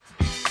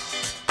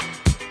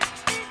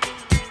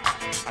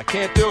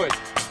Can't do it.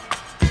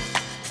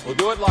 We'll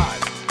do it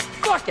live.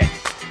 Fuck it.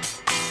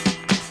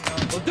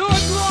 We'll do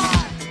it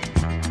live.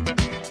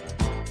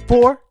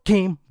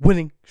 4-game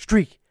winning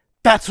streak.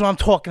 That's what I'm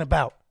talking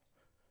about.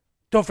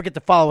 Don't forget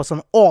to follow us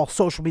on all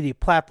social media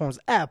platforms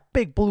at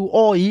Big Blue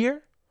All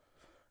Year.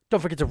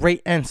 Don't forget to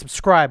rate and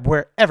subscribe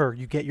wherever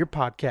you get your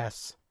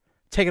podcasts.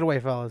 Take it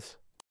away, fellas.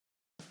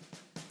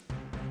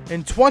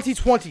 In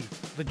 2020,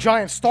 the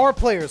Giants' star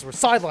players were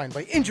sidelined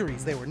by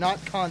injuries they were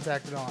not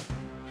contacted on.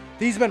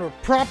 These men were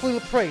promptly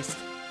replaced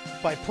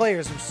by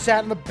players who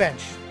sat on the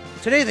bench.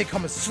 Today they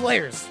come as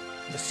slayers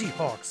of the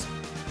Seahawks.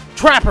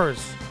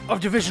 Trappers of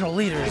divisional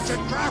leaders. It's a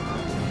trapper.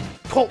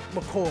 Colt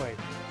McCoy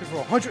threw for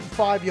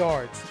 105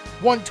 yards,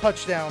 1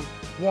 touchdown,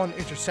 1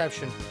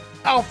 interception.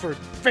 Alfred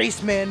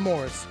Faceman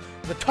Morris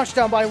with a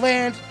touchdown by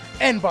land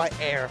and by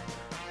air.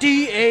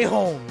 D.A.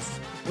 Holmes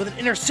with an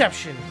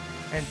interception.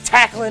 And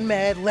tackling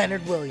mad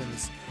Leonard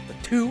Williams with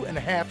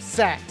 2.5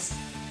 sacks.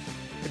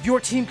 If your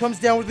team comes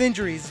down with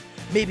injuries,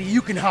 maybe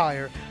you can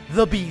hire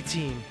the B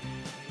team.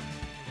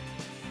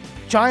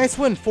 Giants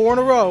win 4 in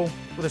a row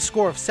with a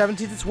score of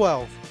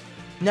 17-12.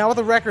 Now with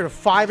a record of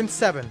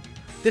 5-7.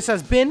 This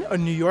has been a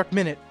New York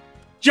Minute.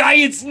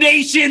 Giants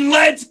Nation,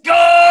 let's go!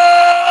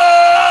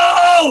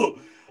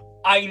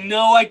 I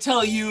know I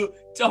tell you,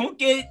 don't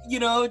get too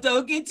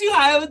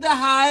high with the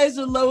highs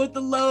or low with the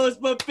lows,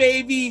 but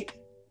baby,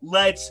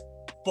 let's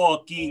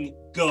fucking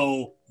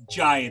go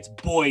Giants.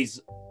 Boys,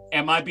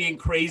 am I being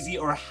crazy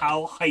or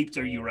how hyped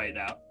are you right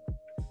now?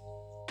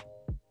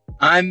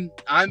 I'm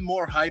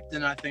more hyped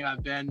than I think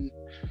I've been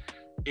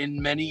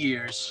in many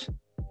years.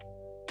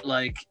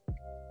 Like,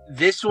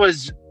 this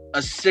was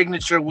a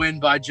signature win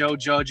by Joe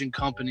Judge and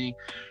company.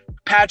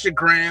 Patrick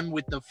Graham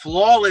with the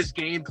flawless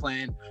game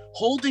plan,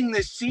 holding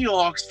this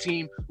Seahawks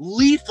team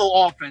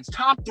lethal offense,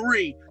 top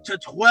 3 to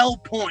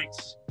 12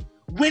 points.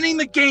 Winning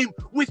the game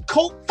with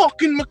Colt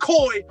fucking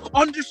McCoy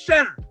under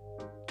center.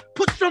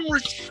 Put some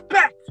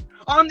respect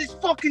on this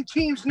fucking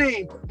team's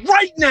name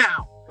right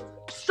now.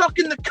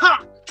 Sucking the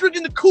cock,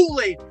 drinking the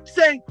Kool-Aid,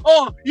 saying,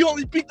 oh, you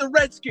only beat the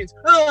Redskins.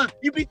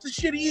 You beat the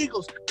shitty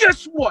Eagles.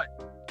 Guess what?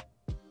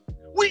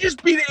 We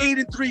just beat an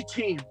 8-3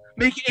 team.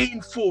 Make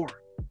it 8-4.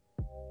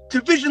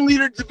 Division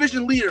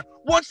leader.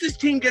 Once this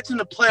team gets in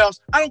the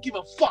playoffs, I don't give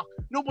a fuck.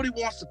 Nobody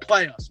wants to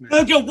play us, man.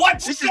 Burger,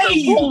 what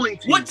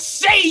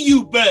say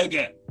you,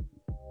 Burger?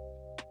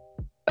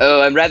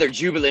 Oh, I'm rather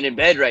jubilant in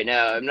bed right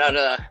now.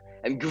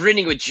 I'm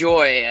grinning with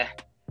joy.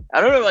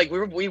 I don't know, like,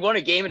 we won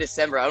a game in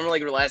December. I don't know,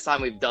 like, the last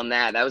time we've done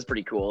that. That was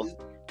pretty cool.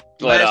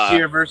 But, last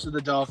year versus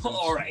the Dolphins.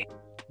 All right.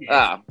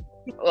 Yeah.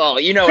 Well,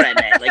 you know what I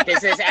meant. Like,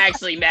 this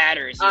actually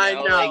matters.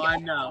 I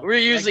know. We're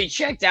usually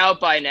checked out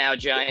by now,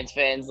 Giants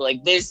fans.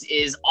 Like, this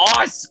is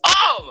awesome.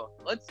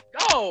 Let's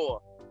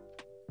go.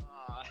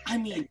 I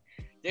mean,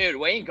 dude,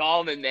 Wayne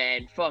Gallman,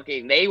 man,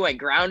 they went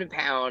ground and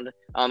pound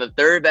on the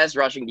 3rd best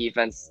rushing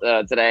defense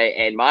today,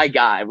 and my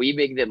God, we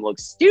make them look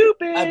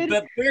stupid.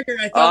 But Burger,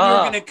 I thought we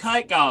were going to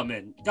cut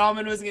Gallman.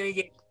 Gallman was going to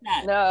get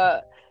cut.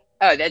 No.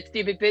 Oh, that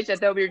stupid bitch, I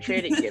thought we were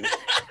trading him.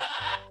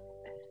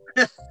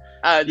 Just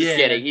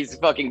kidding. He's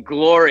fucking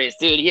glorious,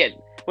 dude. He had,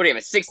 what do you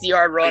have, a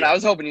 60-yard run? I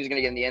was hoping he was going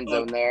to get in the end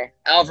zone there.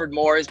 Alfred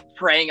Morris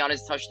preying on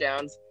his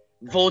touchdowns,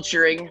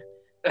 vulturing.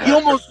 He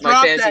almost my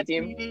dropped fantasy that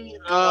team.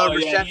 TD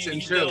reception,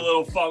 he too. did a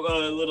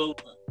little.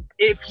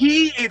 If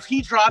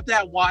he dropped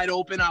that wide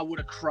open, I would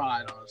have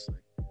cried, honestly.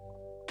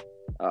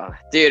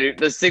 Dude,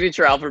 the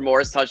signature Alfred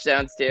Morris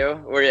touchdowns,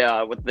 too,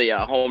 where with the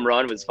home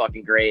run was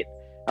fucking great.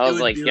 I was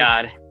like,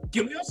 God.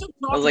 Can we also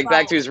talk I was like,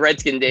 back to his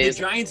Redskin days.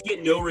 The Giants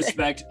get no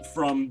respect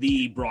from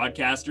the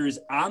broadcasters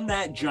on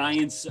that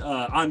Giants,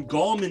 on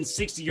Gallman's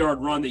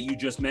 60-yard run that you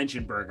just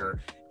mentioned, Burger.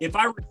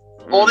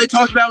 All they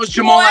talked about was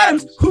Jamal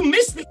Adams, who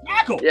missed the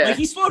tackle. Yeah. Like,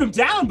 he slowed him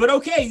down, but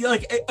okay.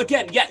 Like,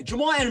 again, yeah,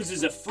 Jamal Adams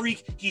is a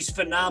freak. He's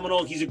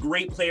phenomenal. He's a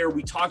great player.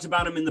 We talked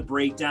about him in the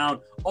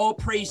breakdown. All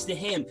praise to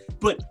him.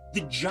 But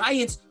the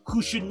Giants,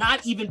 who should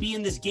not even be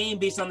in this game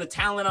based on the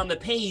talent on the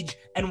page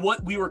and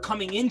what we were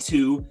coming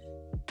into,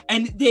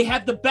 and they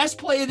have the best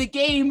play of the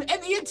game,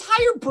 and the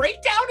entire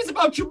breakdown is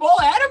about Jamal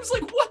Adams?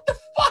 Like, what the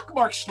fuck,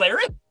 Mark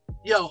Schlereth?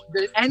 Yo,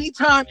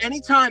 anytime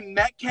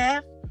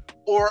Metcalf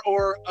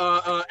or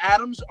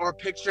Adams are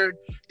pictured,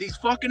 these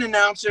fucking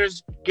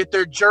announcers get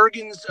their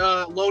Jergens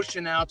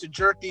lotion out to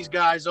jerk these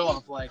guys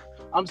off. Like,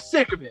 I'm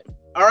sick of it.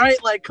 All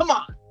right? Like, come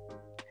on.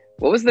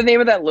 What was the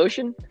name of that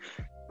lotion?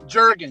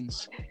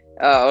 Jergens.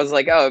 I was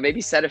like, maybe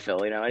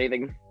Cetaphil,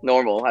 anything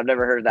normal. I've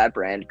never heard of that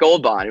brand.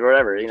 Gold Bond or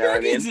whatever, what I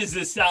mean?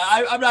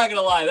 I'm not going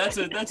to lie. That's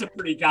a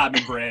pretty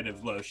common brand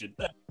of lotion.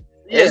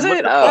 Is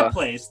it?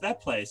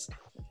 That place.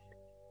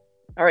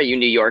 All right, you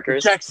New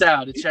Yorkers. It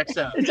checks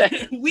out.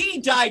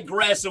 We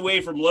digress away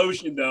from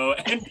lotion, though,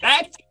 and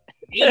back to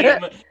the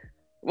game.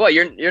 Well,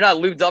 you're not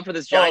lubed up for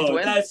this Giants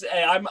win?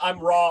 I'm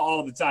raw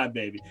all the time,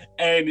 baby.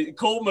 And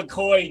Colt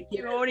McCoy.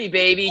 Tony,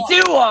 baby,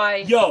 do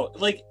I? Yo,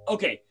 like,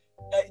 okay.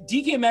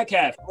 DK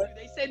Metcalf. When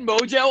they said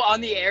Mojo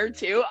on the air,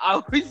 too, I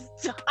was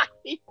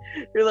dying.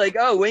 You're like,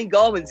 Wayne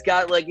Gallman's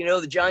got,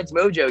 the Giants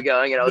mojo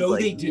going. And I was no,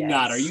 they did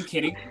not. Are you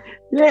kidding?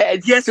 Yeah,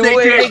 it's Yes, they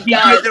swear did. to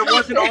God. There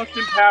was an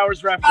Austin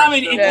Powers reference. I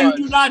mean, There if you was.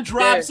 do not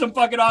drop Yeah. some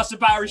fucking Austin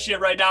Powers shit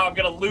right now, I'm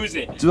gonna lose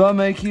it. Do I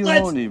make you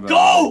Let's horny, bro?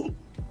 go!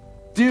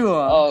 Do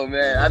I? Oh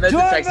man, I meant to Do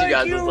I text you make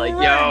guys. I you was like,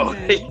 yo,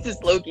 ready? he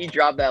just low-key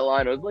dropped that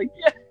line. I was like,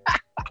 yeah.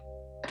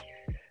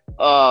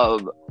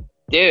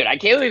 Dude, I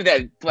can't believe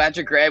that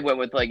Patrick Graham went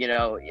with, like, you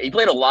know, he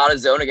played a lot of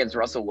zone against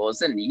Russell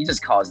Wilson, and he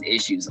just caused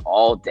issues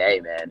all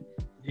day, man.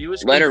 He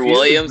was Leonard confused,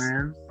 Williams.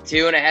 man.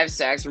 2.5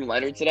 sacks from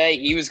Leonard today.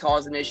 He was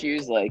causing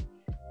issues. Like,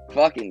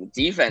 fucking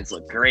defense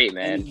looked great,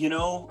 man. And, you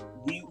know,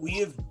 we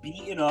have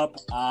beaten up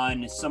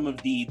on some of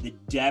the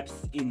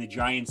depth in the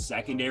Giants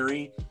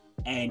secondary.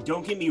 And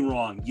don't get me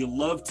wrong, you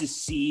love to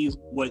see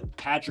what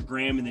Patrick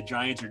Graham and the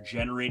Giants are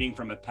generating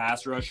from a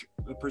pass rush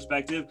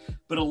perspective.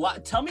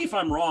 But tell me if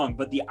I'm wrong,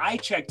 but the eye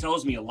check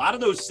tells me a lot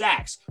of those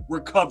sacks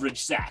were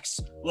coverage sacks.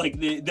 Like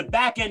the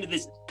back end of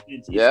this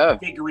is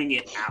figuring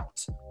it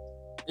out.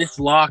 It's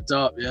locked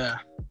up, yeah.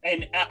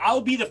 And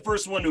I'll be the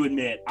first one to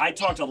admit, I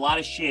talked a lot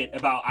of shit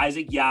about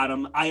Isaac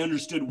Yiadom. I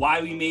understood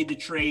why we made the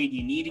trade.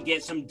 You need to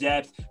get some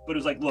depth. But it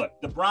was like, look,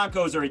 the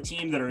Broncos are a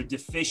team that are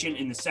deficient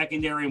in the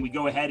secondary, and we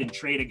go ahead and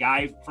trade a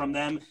guy from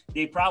them.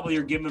 They probably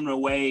are giving him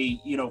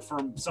away, you know,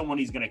 from someone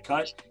he's going to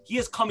cut. He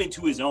has come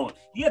into his own.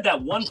 He had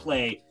that one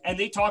play, and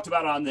they talked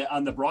about it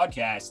on the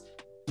broadcast.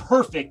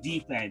 Perfect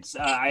defense.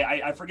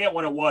 I forget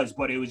what it was,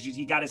 but it was just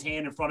he got his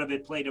hand in front of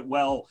it, played it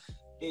well.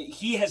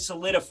 He has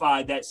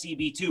solidified that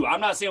CB2.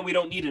 I'm not saying we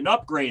don't need an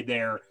upgrade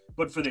there,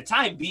 but for the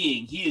time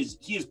being, he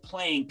is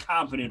playing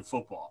competent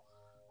football.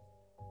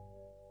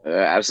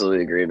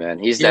 Absolutely agree, man.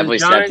 He's Yeah, definitely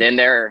stepped in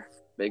there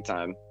big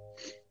time.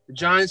 The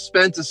Giants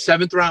spent a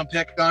 7th-round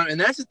pick on him, and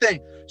that's the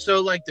thing.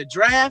 So, like, the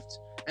draft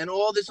and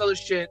all this other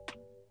shit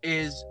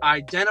is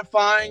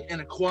identifying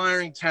and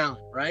acquiring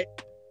talent, right?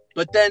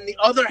 But then the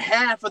other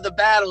half of the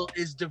battle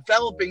is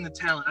developing the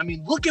talent. I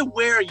mean, look at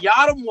where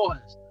Yiadom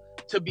was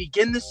to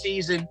begin the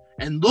season,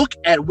 and look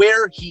at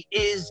where he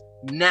is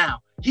now.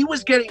 He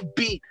was getting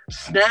beat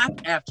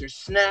snap after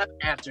snap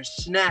after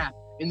snap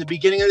in the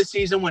beginning of the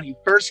season when he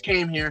first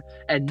came here,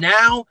 and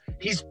now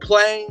he's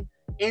playing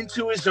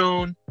into his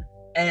own.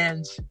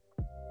 And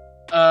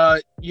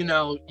you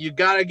know, you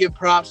gotta give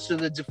props to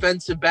the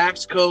defensive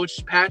backs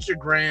coach Patrick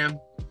Graham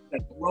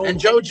and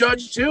Joe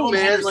Judge too, Jerome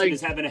man. Henderson Like,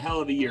 is having a hell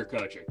of a year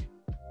coaching.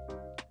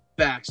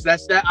 facts.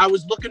 That's that. I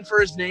was looking for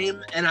his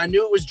name, and I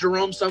knew it was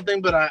Jerome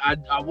something, but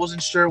I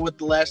wasn't sure what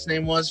the last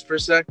name was for a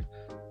sec.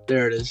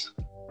 There it is.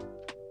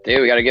 Dude,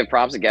 we got to give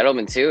props to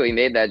Gettleman, too. He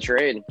made that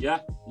trade. Yeah.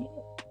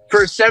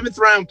 For a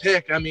 7th-round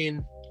pick, I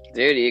mean,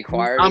 Dude, he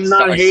acquired I'm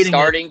not a hating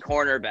starting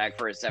cornerback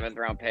for a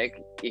 7th-round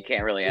pick. You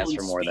can't really ask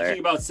for more Speaking there.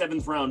 about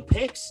 7th-round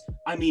picks,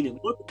 I mean,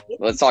 look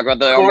Let's talk about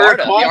the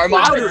Carter Armada. Coughlin. The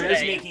Armada Crowder is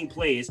today. making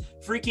plays.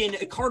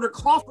 Freaking Carter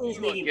Coughlin is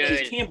You look making good.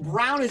 plays. Cam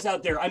Brown is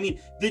out there. I mean,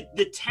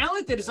 the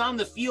talent that is on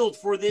the field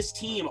for this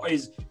team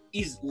is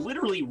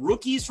literally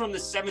rookies from the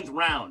 7th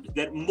round.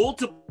 That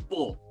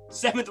multiple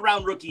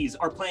 7th-round rookies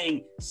are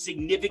playing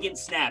significant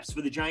snaps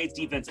for the Giants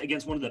defense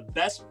against one of the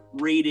best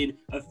rated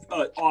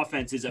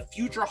offenses, a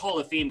future Hall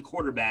of Fame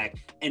quarterback,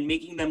 and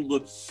making them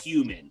look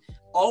human.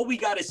 All we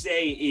got to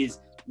say is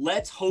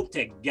let's hope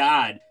to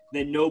God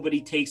that nobody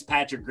takes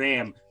Patrick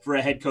Graham for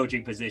a head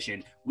coaching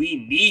position. We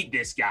need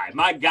this guy.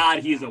 My God,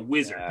 he is a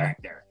wizard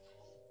back there.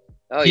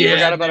 Oh, you Yeah,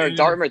 forgot about our dude.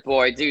 Dartmouth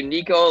boy, dude.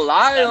 Nico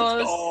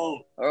Lyles.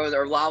 Oh,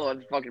 Or Lalo,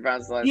 I'm fucking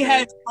pronounced last he name.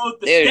 has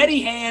both the Dude.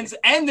 steady hands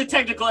and the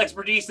technical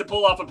expertise to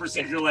pull off a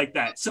procedure like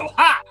that. So,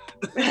 ha!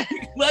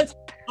 Let's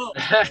go.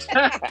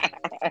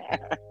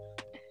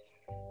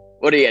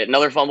 What do you get?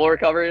 Another fumble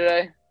recovery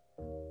today?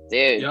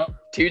 Dude, yep.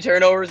 2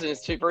 turnovers in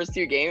his first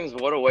 2 games.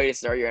 What a way to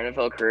start your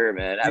NFL career,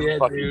 man. Have Yeah, a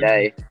fucking dude.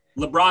 day.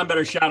 LeBron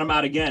better shout him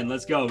out again.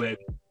 Let's go, baby.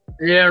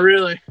 Yeah,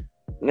 really.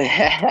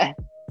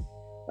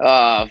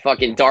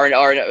 Fucking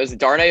Darnay. Was it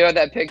Darnay who had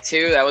that pick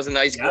too? That was a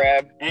nice Yep.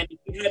 grab. And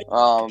That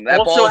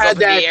ball Also was had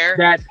up in the air.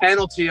 that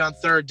penalty on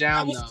 3rd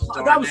down, that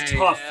though. was Darnay.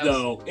 tough, Yeah,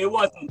 though. It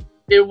wasn't.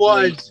 It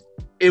was.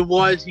 It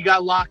was. He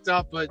got locked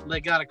up, but they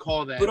got to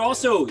call that. But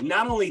also,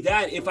 not only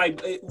that,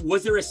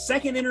 was there a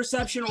second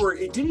interception, or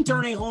didn't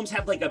Darnay Holmes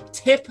have like a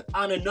tip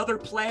on another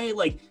play?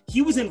 Like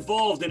he was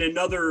involved in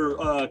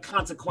another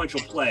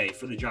consequential play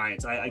for the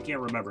Giants. I can't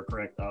remember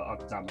correct off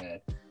the top of my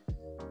head.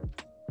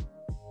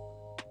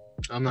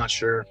 I'm not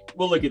sure.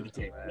 We'll look at the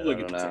tape. I We'll look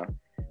don't at the know. tape.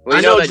 We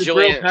I know know that Jabril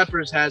Julian.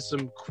 Peppers has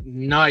some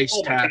nice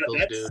Oh my God, tackles,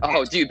 that's- dude.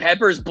 Oh, dude,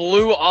 Peppers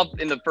blew up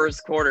in the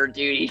first quarter,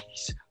 dude. He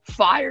just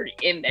fired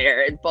in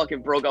there and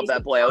fucking broke up Was that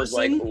it play. I was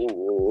like, Carson?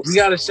 ooh. We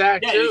got a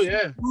sack, Yeah, too, he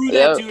yeah. threw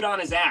that Yeah. dude on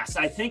his ass.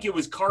 I think it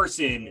was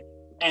Carson,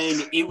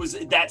 and it was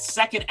that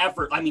second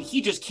effort. I mean,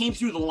 he just came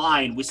through the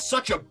line with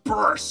such a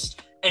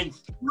burst and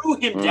threw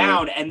him Mhm.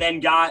 down, and then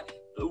got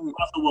Russell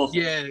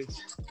Wilson. Yeah.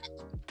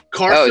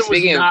 Carson was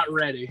speaking of- not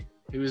ready.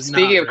 He was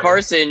Speaking not of ready.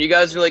 Carson, you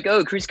guys were like,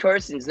 oh, Chris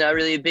Carson's not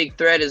really a big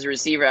threat as a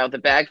receiver out the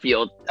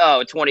backfield.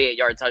 Oh,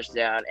 28-yard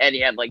touchdown, and he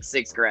had like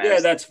 6 grabs.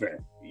 Yeah, that's fair.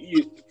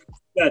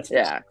 That's fair.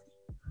 Yeah.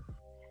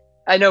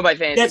 I know my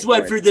fantasy That's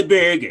what sports. for the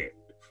burger.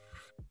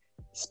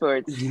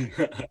 Sports.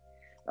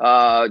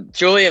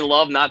 Julian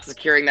Love not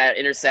securing that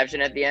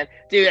interception at the end.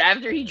 Dude,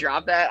 after he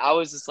dropped that, I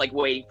was just like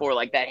waiting for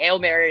like that Hail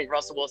Mary and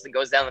Russell Wilson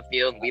goes down the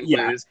field and we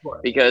lose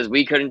because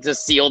we couldn't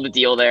just seal the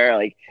deal there.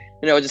 Like,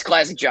 just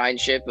classic Giant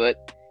shit.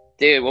 But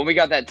dude, when we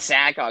got that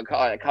sack on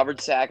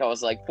coverage sack, I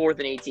was like 4th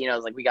and 18. I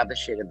was like, we got this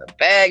shit in the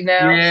bag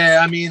now.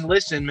 Yeah, I mean,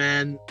 listen,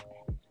 man,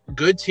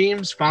 good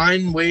teams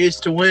find ways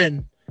to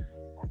win.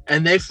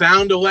 And they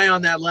found a way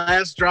on that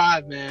last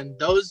drive, man.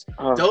 Those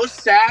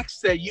sacks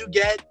that you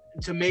get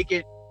to make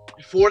it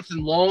 4th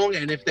and long,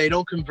 and if they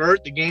don't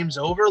convert, the game's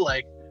over.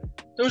 Like,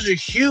 those are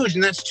huge,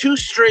 and that's 2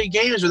 straight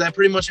games where that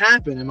pretty much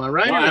happened. Am I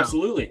right? Oh,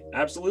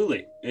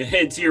 absolutely.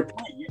 And to your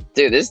point,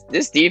 dude,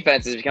 this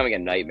defense is becoming a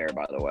nightmare.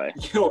 By the way,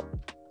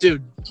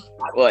 dude,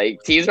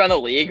 like teams around the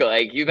league,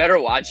 like you better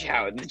watch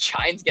out. The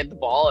Giants get the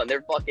ball, and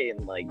they're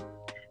fucking like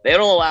they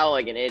don't allow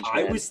like an inch.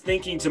 I was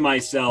thinking to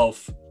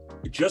myself,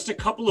 just a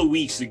couple of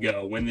weeks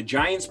ago when the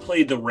Giants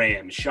played the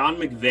Rams, Sean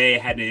McVay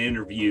had an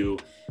interview.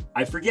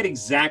 I forget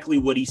exactly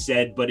what he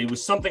said, but it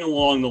was something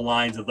along the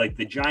lines of like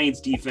the Giants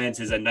defense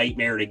is a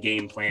nightmare to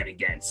game plan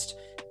against.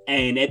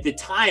 And at the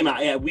time,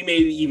 we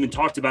may have even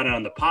talked about it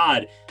on the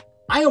pod.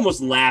 I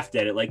almost laughed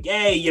at it like,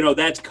 hey,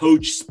 that's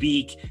coach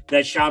speak.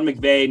 That's Sean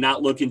McVay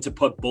not looking to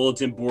put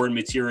bulletin board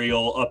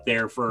material up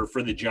there for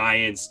the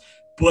Giants.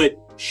 But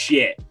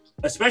shit.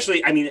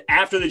 Especially, I mean,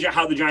 after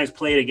how the Giants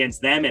played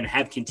against them and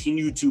have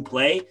continued to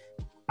play,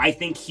 I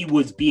think he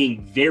was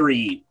being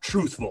very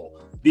truthful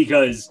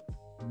because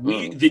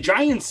the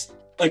Giants,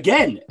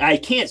 again, I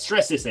can't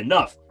stress this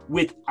enough,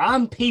 with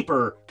on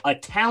paper a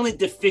talent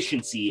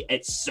deficiency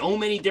at so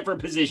many different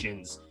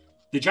positions,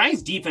 the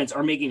Giants defense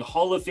are making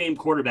Hall of Fame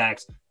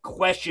quarterbacks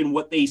question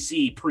what they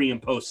see pre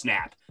and post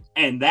snap.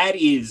 And that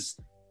is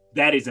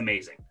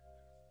amazing.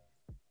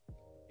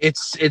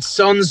 It's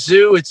Sun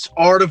Tzu. It's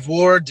art of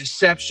war,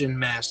 deception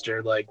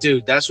master. Like,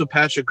 dude, that's what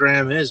Patrick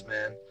Graham is,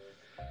 man.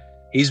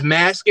 He's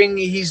masking.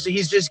 He's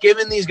just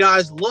giving these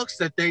guys looks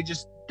that they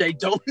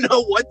don't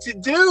know what to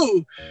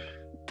do,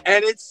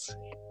 and it's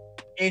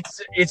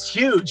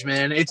huge,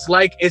 man. It's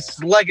like a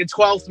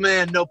 12th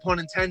man, no pun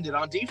intended,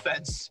 on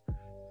defense.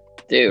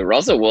 Dude,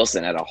 Russell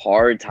Wilson had a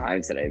hard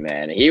time today,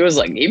 man. He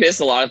missed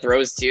a lot of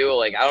throws too.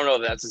 Like, I don't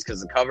know if that's just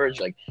because of coverage.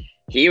 Like,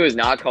 he was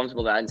not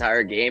comfortable that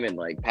entire game. And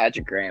like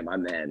Patrick Graham, my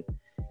man,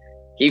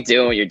 keep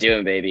doing what you're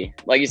doing, baby.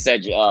 Like you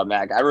said,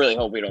 Mac, I really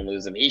hope we don't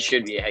lose him. He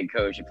should be a head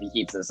coach if he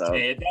keeps this up.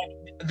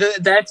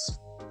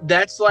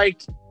 That's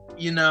like,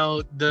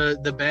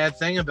 the bad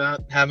thing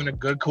about having a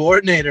good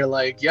coordinator.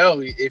 Like,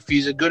 if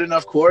he's a good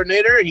enough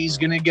coordinator, he's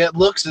going to get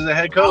looks as a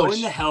head coach. How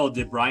in the hell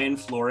did Brian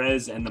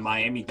Flores and the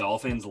Miami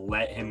Dolphins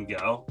let him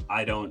go?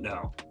 I don't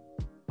know.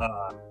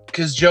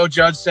 Because Joe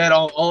Judge said,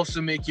 I'll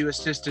also make you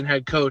assistant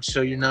head coach,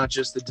 so you're not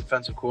just the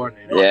defensive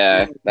coordinator.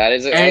 Yeah, that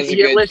is a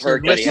good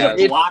perk that he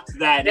has. Blocked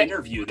that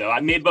interview, though. I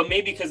mean, but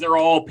maybe because they're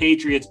all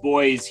Patriots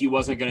boys, he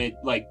wasn't going to,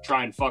 like,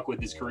 try and fuck with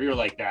his career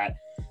like that.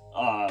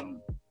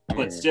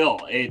 But still,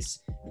 it's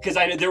because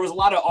there was a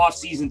lot of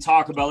off-season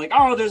talk about like,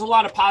 oh, there's a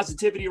lot of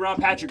positivity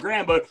around Patrick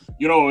Graham, but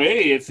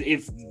hey,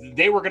 if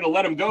they were going to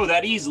let him go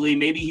that easily,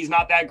 maybe he's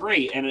not that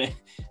great. And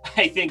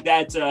I think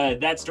that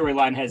that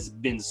storyline has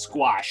been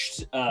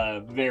squashed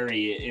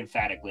very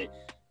emphatically.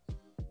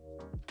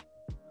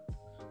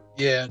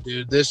 Yeah,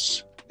 dude,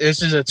 this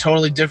is a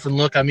totally different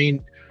look. I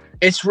mean,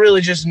 it's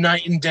really just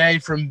night and day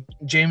from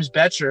James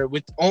Bettcher.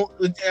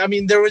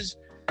 There was.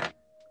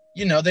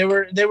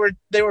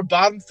 They were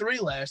bottom 3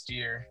 last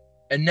year,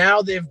 and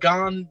now they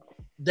got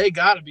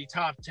to be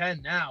top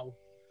 10 now.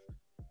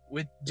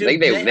 I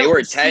think they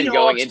were 10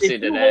 going into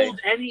today.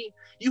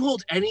 You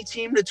hold any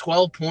team to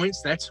 12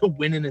 points, that's a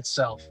win in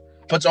itself.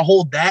 But to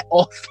hold that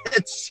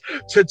offense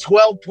to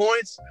 12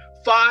 points,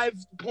 5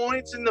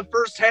 points in the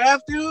first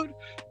half, dude,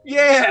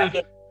 yeah,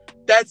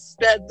 there's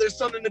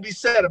something to be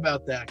said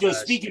about that. So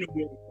speaking of,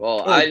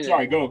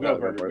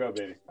 go,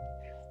 baby.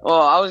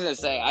 Well, I was gonna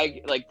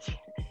say,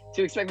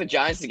 to expect the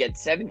Giants to get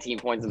 17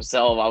 points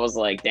themselves, I was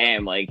like,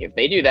 damn, like if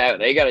they do that,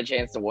 they got a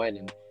chance to win.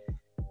 And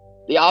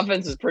the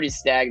offense was pretty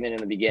stagnant in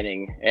the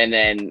beginning, and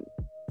then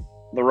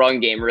the run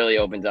game really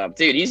opened up.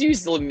 Dude, he's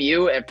used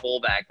Lemieux at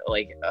fullback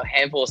like a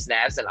handful of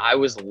snaps, and I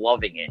was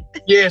loving it.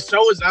 Yeah, so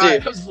was I.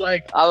 Dude, I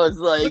was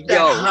like, yo,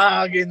 that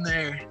hog in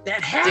there.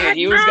 That hog. Dude,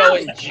 he was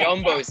going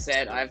jumbo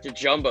set after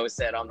jumbo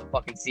set on the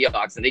fucking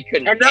Seahawks, and they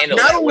couldn't handle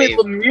that wave.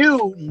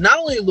 Not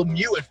only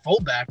Lemieux at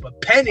fullback,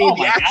 but Penny,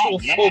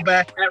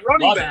 fullback at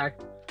running back.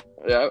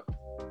 Yeah.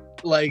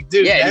 Like,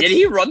 dude. Yeah, did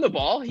he run the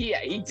ball? He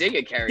did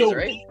get carries,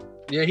 right?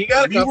 Yeah, he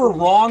got. We were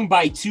wrong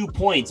by 2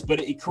 points,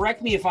 but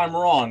correct me if I'm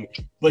wrong.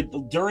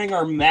 But during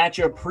our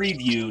matchup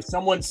preview,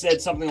 someone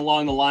said something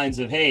along the lines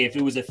of, "Hey, if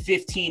it was a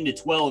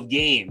 15-12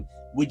 game,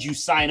 would you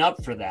sign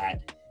up for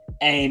that?"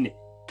 And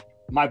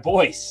my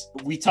boys,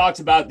 we talked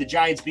about the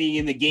Giants being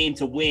in the game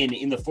to win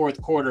in the fourth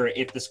quarter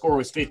if the score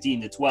was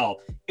 15-12.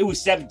 It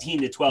was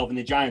 17-12, and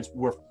the Giants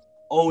were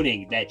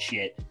owning that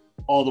shit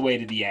all the way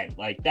to the end.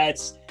 Like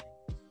that's.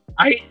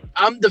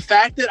 The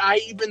fact that I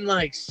even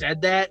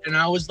said that, and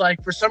I was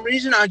like, for some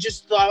reason, I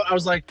just thought, I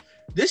was like,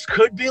 this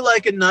could be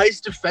like a nice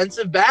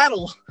defensive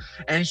battle.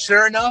 And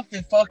sure enough,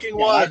 it fucking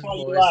Yeah, I was. call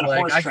you a boys. lot of Like,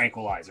 horse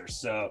tranquilizers.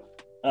 So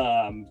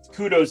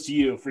kudos to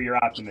you for your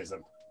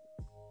optimism.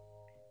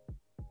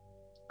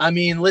 I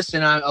mean,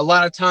 listen, a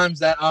lot of times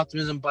that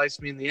optimism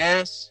bites me in the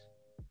ass.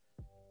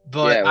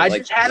 But Yeah, I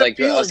like- just had a like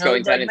feeling. us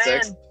going I 10 was and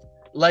like, 6. man,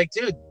 like,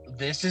 dude,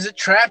 this is a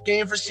trap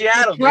game for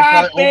Seattle. They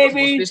Trap, probably overlooked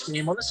baby. this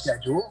game on the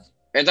schedule.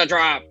 It's a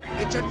drop.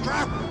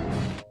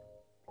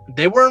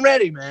 They weren't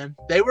ready, man.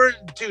 They were,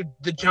 dude.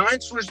 The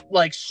Giants were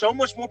like so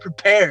much more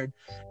prepared,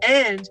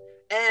 and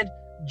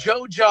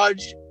Joe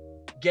Judge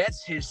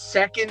gets his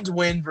second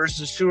win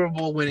versus Super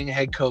Bowl winning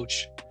head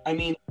coach. I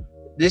mean,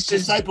 This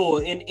is Disciple,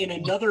 in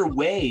another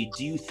way,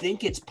 do you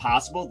think it's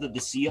possible that the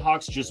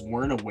Seahawks just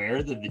weren't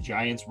aware that the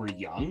Giants were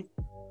young?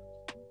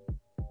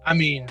 I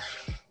mean,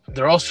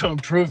 they're also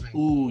improving.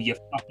 Ooh, you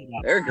fucked it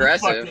up. They're You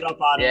aggressive. fucked it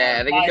up on Yeah,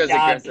 I think My it goes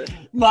God.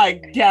 aggressive. My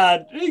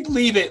God,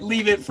 leave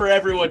it for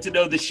everyone to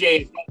know the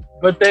shade.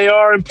 But they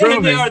are And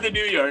improving. they are the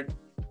New York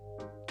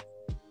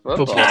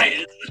Football.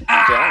 Giants.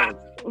 Ah!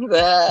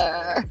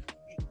 Giants.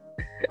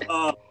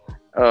 Uh,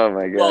 Oh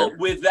my god. Well,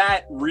 with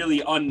that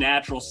really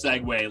unnatural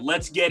segue,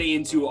 let's get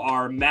into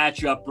our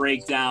matchup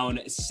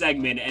breakdown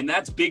segment. And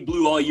that's Big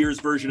Blue All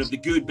Year's version of the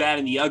good, bad,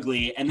 and the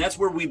ugly. And that's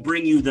where we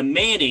bring you the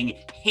Manning,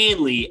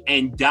 Hanley,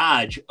 and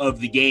Dodge of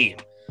the game.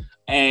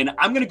 And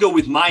I'm going to go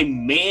with my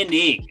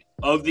Manning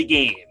of the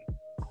game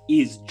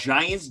is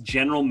Giants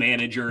general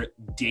manager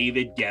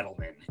David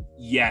Gettleman.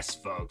 Yes,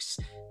 folks.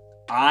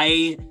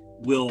 I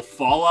will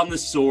fall on the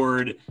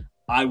sword.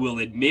 I will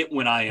admit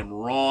when I am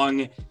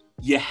wrong.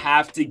 You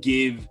have to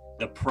give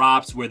the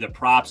props where the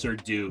props are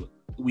due.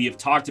 We have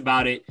talked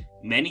about it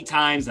many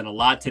times and a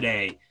lot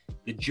today.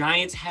 The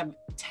Giants have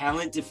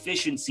talent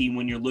deficiency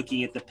when you're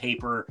looking at the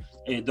paper,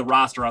 the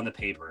roster on the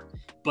paper.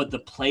 But the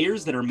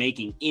players that are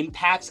making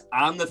impacts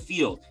on the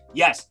field,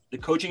 yes, the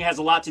coaching has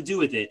a lot to do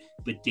with it,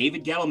 but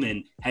David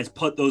Gettleman has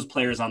put those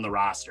players on the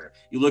roster.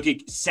 You look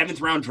at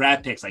 7th round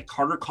draft picks like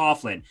Carter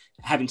Coughlin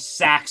having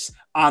sacks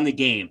on the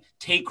game.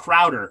 Tate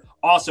Crowder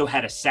also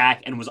had a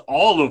sack and was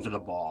all over the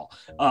ball.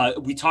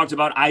 We talked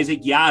about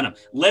Isaac Yiadom.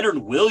 Leonard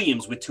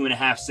Williams with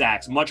 2.5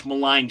 sacks, much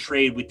maligned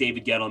trade with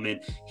David Gettleman.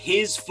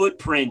 His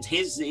footprint,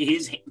 his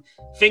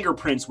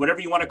fingerprints,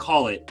 whatever you want to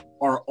call it,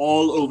 are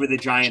all over the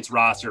Giants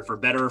roster for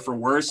better or for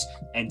worse.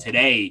 And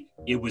today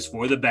it was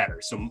for the better.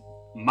 So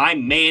my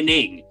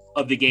Manning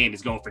of the game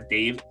is going for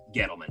Dave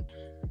Gettleman.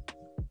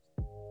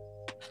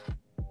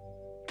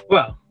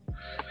 Well,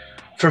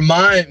 for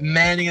my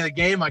Manning of the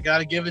game, I got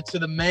to give it to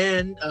the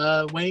man,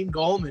 Wayne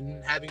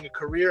Gallman, having a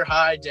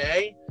career-high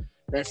day.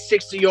 That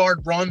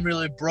 60-yard run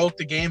really broke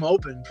the game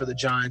open for the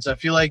Giants. I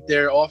feel like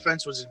their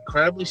offense was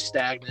incredibly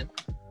stagnant.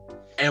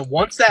 And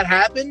once that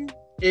happened,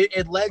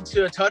 it led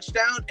to a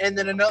touchdown and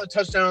then another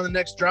touchdown on the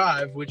next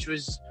drive, which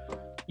was,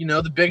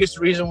 the biggest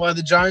reason why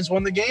the Giants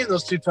won the game,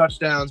 those 2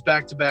 touchdowns,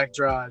 back-to-back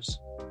drives.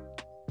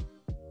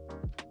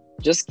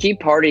 Just keep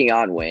partying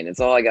on, Wayne. That's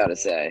all I got to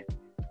say.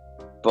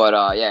 But,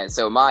 yeah,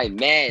 so my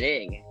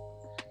Manning.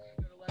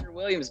 Leonard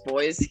Williams,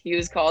 boys. He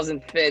was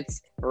causing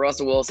fits for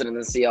Russell Wilson and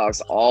the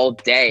Seahawks all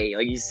day.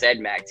 Like you said,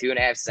 Mac,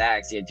 2.5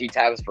 sacks. He had 2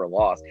 tackles for a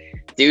loss.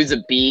 Dude's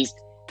a beast.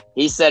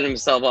 He set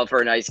himself up for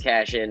a nice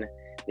cash-in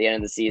at the end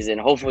of the season,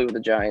 hopefully with the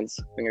Giants.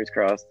 Fingers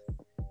crossed.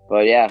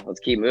 But, yeah,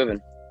 let's keep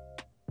moving.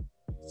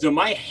 So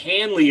my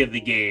Hanley of the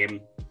game,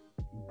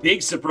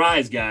 big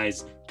surprise,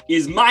 guys,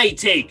 is my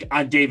take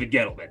on David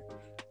Gettleman.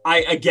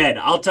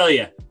 I'll tell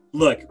you,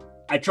 look,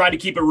 I try to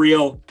keep it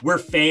real. We're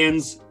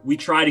fans. We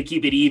try to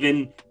keep it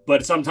even,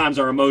 but sometimes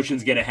our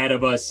emotions get ahead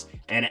of us.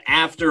 And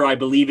after, I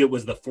believe it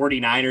was the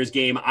 49ers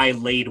game, I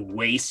laid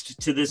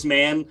waste to this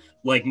man,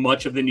 like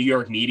much of the New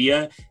York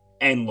media.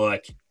 And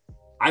look,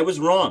 I was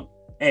wrong.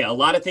 Hey, a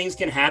lot of things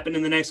can happen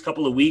in the next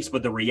couple of weeks,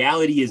 but the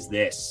reality is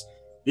this.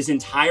 This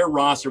entire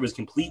roster was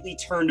completely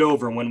turned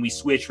over when we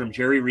switched from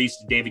Jerry Reese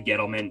to David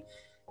Gettleman.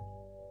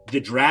 The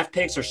draft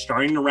picks are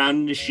starting to round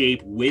into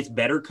shape with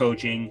better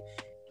coaching.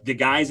 The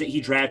guys that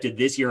he drafted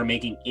this year are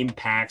making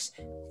impacts.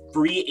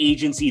 Free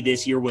agency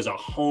this year was a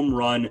home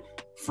run.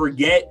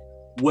 Forget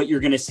what you're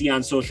going to see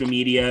on social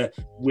media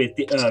with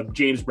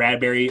James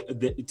Bradbury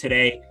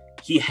today.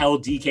 He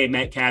held DK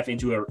Metcalf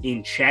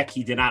in check.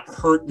 He did not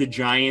hurt the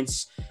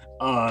Giants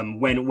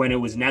when it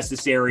was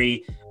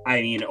necessary. I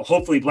mean,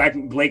 hopefully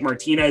Blake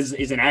Martinez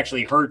isn't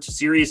actually hurt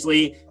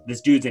seriously.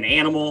 This dude's an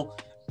animal.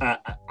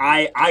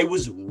 I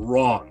was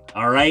wrong.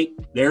 All right,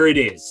 there it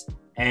is.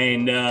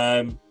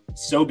 And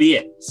so be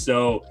it.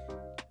 So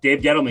Dave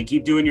Gettleman,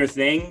 keep doing your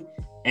thing.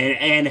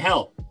 And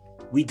hell,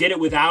 we did it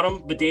without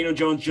him, but Daniel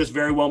Jones just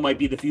very well might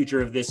be the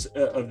future of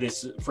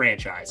this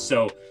franchise.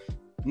 So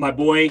my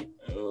boy,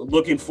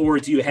 looking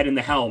forward to you heading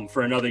the helm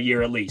for another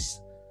year at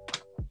least.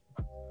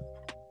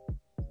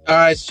 All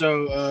right,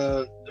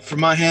 so for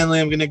my Hanley,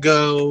 I'm going to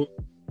go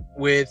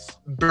with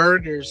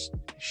Berger's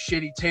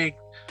shitty take.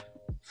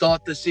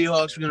 Thought the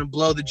Seahawks were going to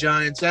blow the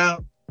Giants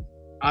out.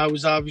 I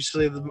was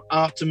obviously the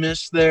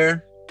optimist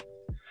there,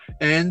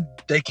 and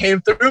they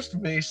came through for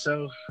me,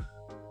 so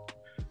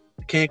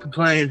I can't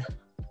complain.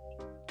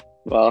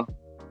 Well,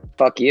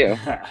 fuck you.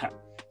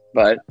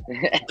 but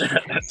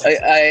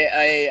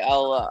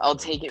I'll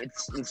take it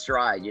in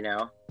stride, you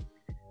know.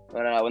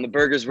 But when the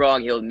burger's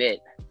wrong, he'll admit.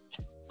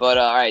 But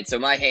all right, so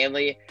my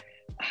Hanley,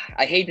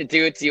 I hate to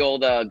do it to the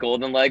old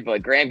golden leg,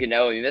 but Graham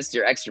Gano, you missed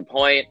your extra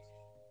point.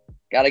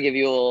 Got to give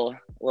you a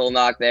little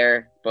knock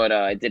there, but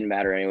it didn't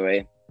matter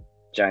anyway.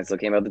 Giants still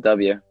came out the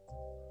W.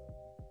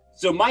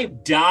 So my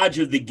dodge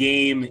of the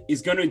game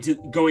is going to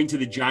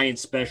the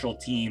Giants special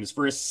teams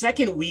for a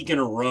second week in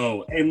a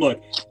row. And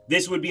look,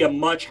 this would be a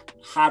much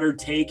hotter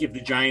take if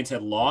the Giants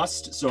had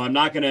lost. So I'm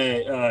not going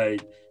to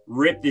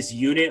rip this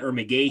unit or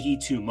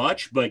McGahee too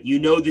much, but you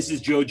know this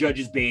is Joe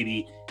Judge's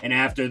baby. And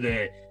after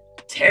the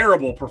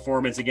terrible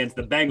performance against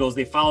the Bengals,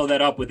 they follow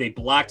that up with a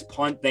blocked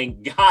punt.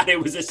 Thank God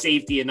it was a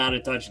safety and not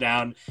a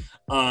touchdown.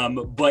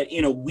 But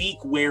in a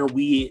week where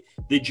the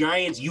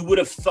Giants, you would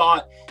have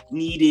thought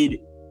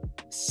needed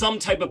some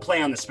type of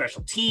play on the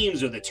special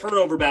teams or the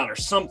turnover battle or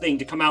something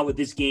to come out with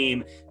this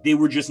game, they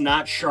were just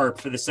not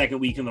sharp for the second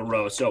week in a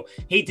row. So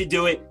hate to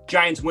do it.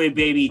 Giants win,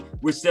 baby.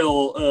 We're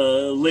still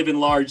living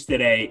large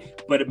today,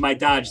 but my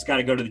dodge has got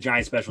to go to the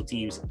Giants special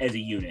teams as a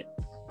unit.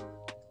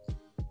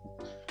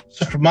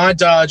 So for my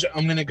dodge,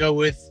 I'm going to go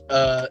with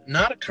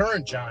not a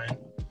current Giant,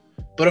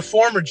 but a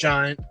former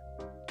Giant,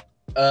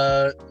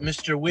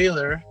 Mr.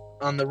 Wheeler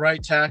on the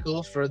right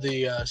tackle for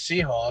the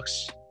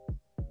Seahawks.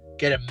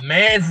 Get it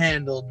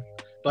manhandled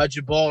by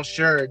Jabal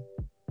Shurd.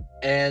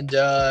 And,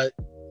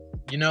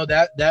 you know,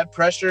 that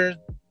pressure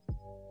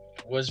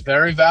was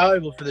very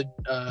valuable for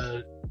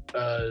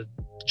the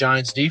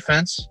Giants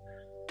defense.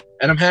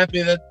 And I'm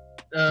happy that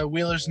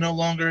Wheeler's no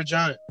longer a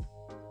Giant.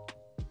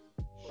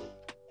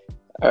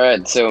 All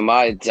right, so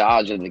my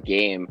dodge of the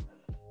game,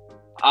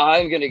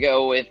 I'm going to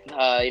go with,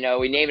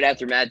 we named it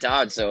after Matt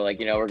Dodge. So, we're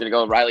going to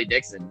go with Riley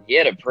Dixon. He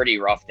had a pretty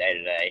rough day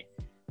today.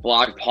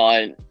 Blocked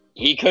punt.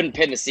 He couldn't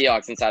pin the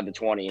Seahawks inside the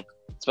 20,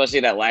 especially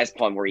that last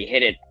punt where he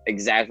hit it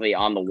exactly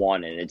on the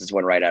 1 and it just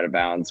went right out of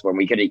bounds when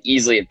we could have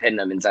easily have pinned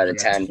them inside of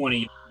 10.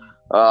 20.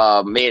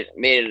 Made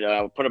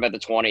it, put him at the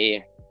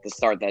 20 to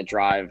start that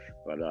drive.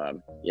 But,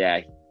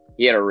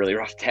 he had a really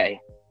rough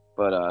day.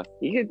 But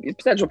he's a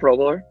potential Pro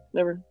Bowler.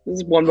 This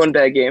is one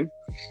bad game.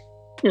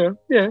 Yeah.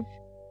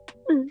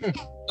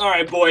 All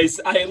right, boys.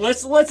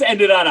 Let's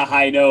end it on a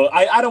high note.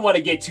 I don't want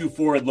to get too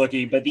forward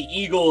looking, but the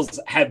Eagles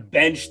have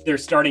benched their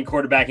starting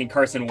quarterback in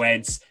Carson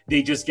Wentz.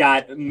 They just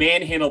got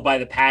manhandled by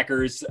the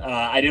Packers.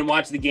 I didn't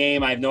watch the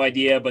game. I have no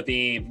idea, but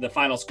the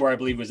final score I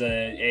believe was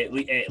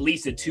at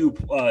least a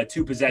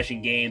two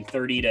possession game,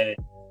 30 to.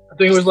 I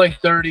think it was like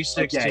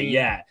 30-16. Okay,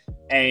 yeah.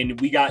 And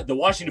we got the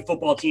Washington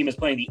football team is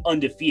playing the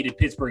undefeated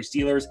Pittsburgh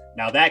Steelers.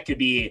 Now that could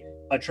be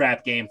a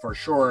trap game for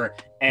sure.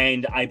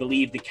 And I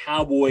believe the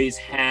Cowboys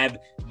have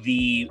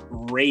the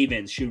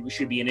Ravens.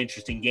 Should be an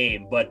interesting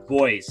game. But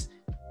boys,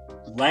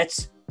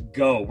 let's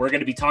go. We're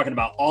going to be talking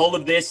about all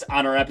of this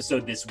on our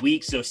episode this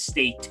week. So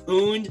stay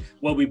tuned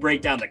while we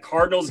break down the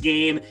Cardinals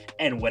game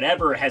and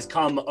whatever has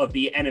come of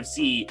the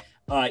NFC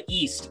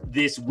East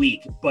this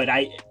week. But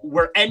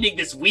we're ending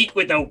this week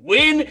with a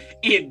win.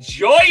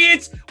 Enjoy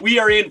it. We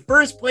are in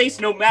first place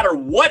no matter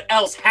what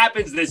else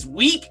happens this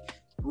week.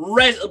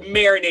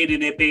 Marinate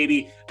in it,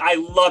 baby. I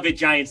love it,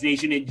 Giants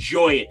Nation.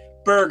 Enjoy it.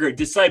 Burger,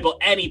 Disciple,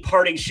 any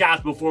parting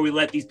shots before we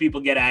let these people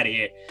get out of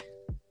here?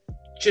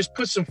 Just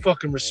put some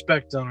fucking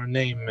respect on our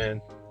name, man.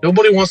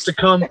 Nobody wants to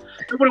come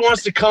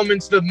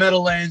into the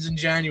Meadowlands in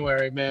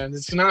January, man.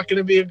 It's not going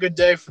to be a good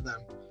day for them.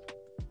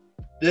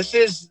 This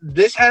has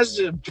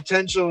the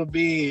potential to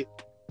be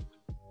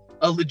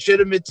a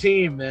legitimate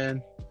team,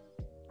 man.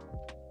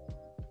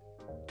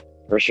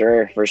 For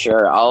sure.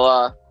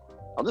 I'll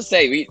just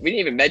say we didn't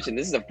even mention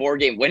this is a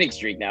 4-game winning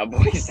streak now,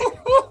 boys.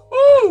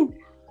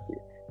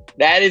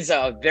 That is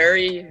a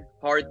very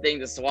hard thing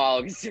to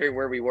swallow considering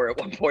where we were at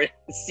one point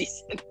in the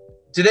season.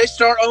 Did they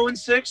start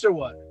 0-6 or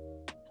what?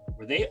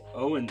 Were they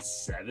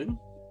 0-7?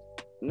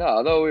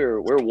 No, we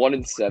were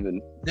 1-7.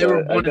 They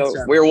were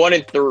 1-7. We were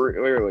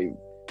 1-3. Where were we?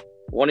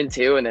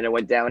 1-2, and then it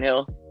went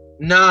downhill.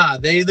 Nah,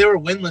 they were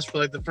winless for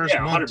like the first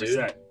month,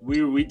 100%.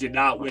 dude. We did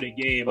not win a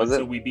game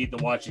until we beat the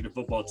Washington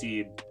football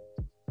team.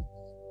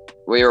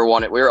 We were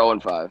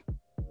 0-5.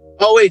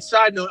 Oh wait,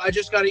 side note, I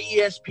just got an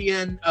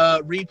ESPN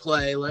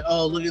replay. Like,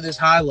 oh, look at this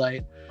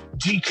highlight.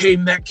 DK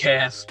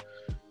Metcalf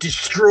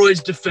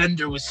destroys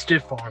defender with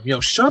stiff arm. Yo,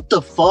 shut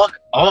the fuck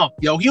up.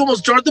 Yo, he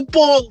almost jarred the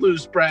ball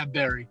loose,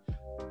 Bradbury.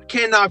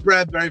 Can't knock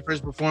Bradbury for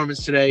his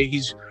performance today.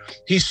 He's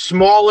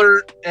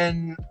smaller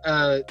and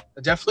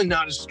definitely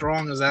not as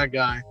strong as that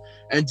guy.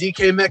 And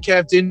DK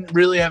Metcalf didn't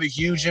really have a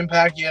huge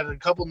impact. He had a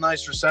couple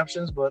nice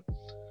receptions, but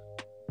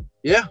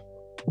yeah.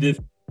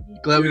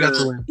 Glad we got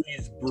the win.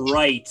 Is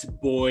bright,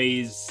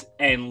 boys,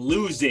 and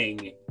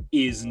losing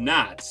is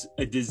not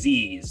a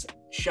disease.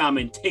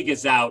 Shaman, take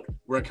us out.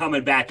 We're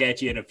coming back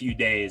at you in a few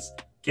days.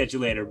 Catch you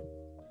later.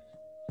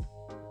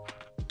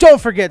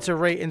 Don't forget to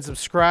rate and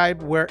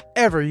subscribe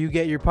wherever you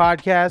get your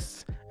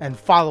podcasts and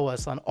follow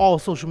us on all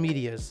social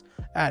medias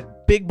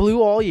at Big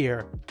Blue All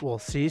Year. We'll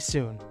see you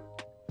soon.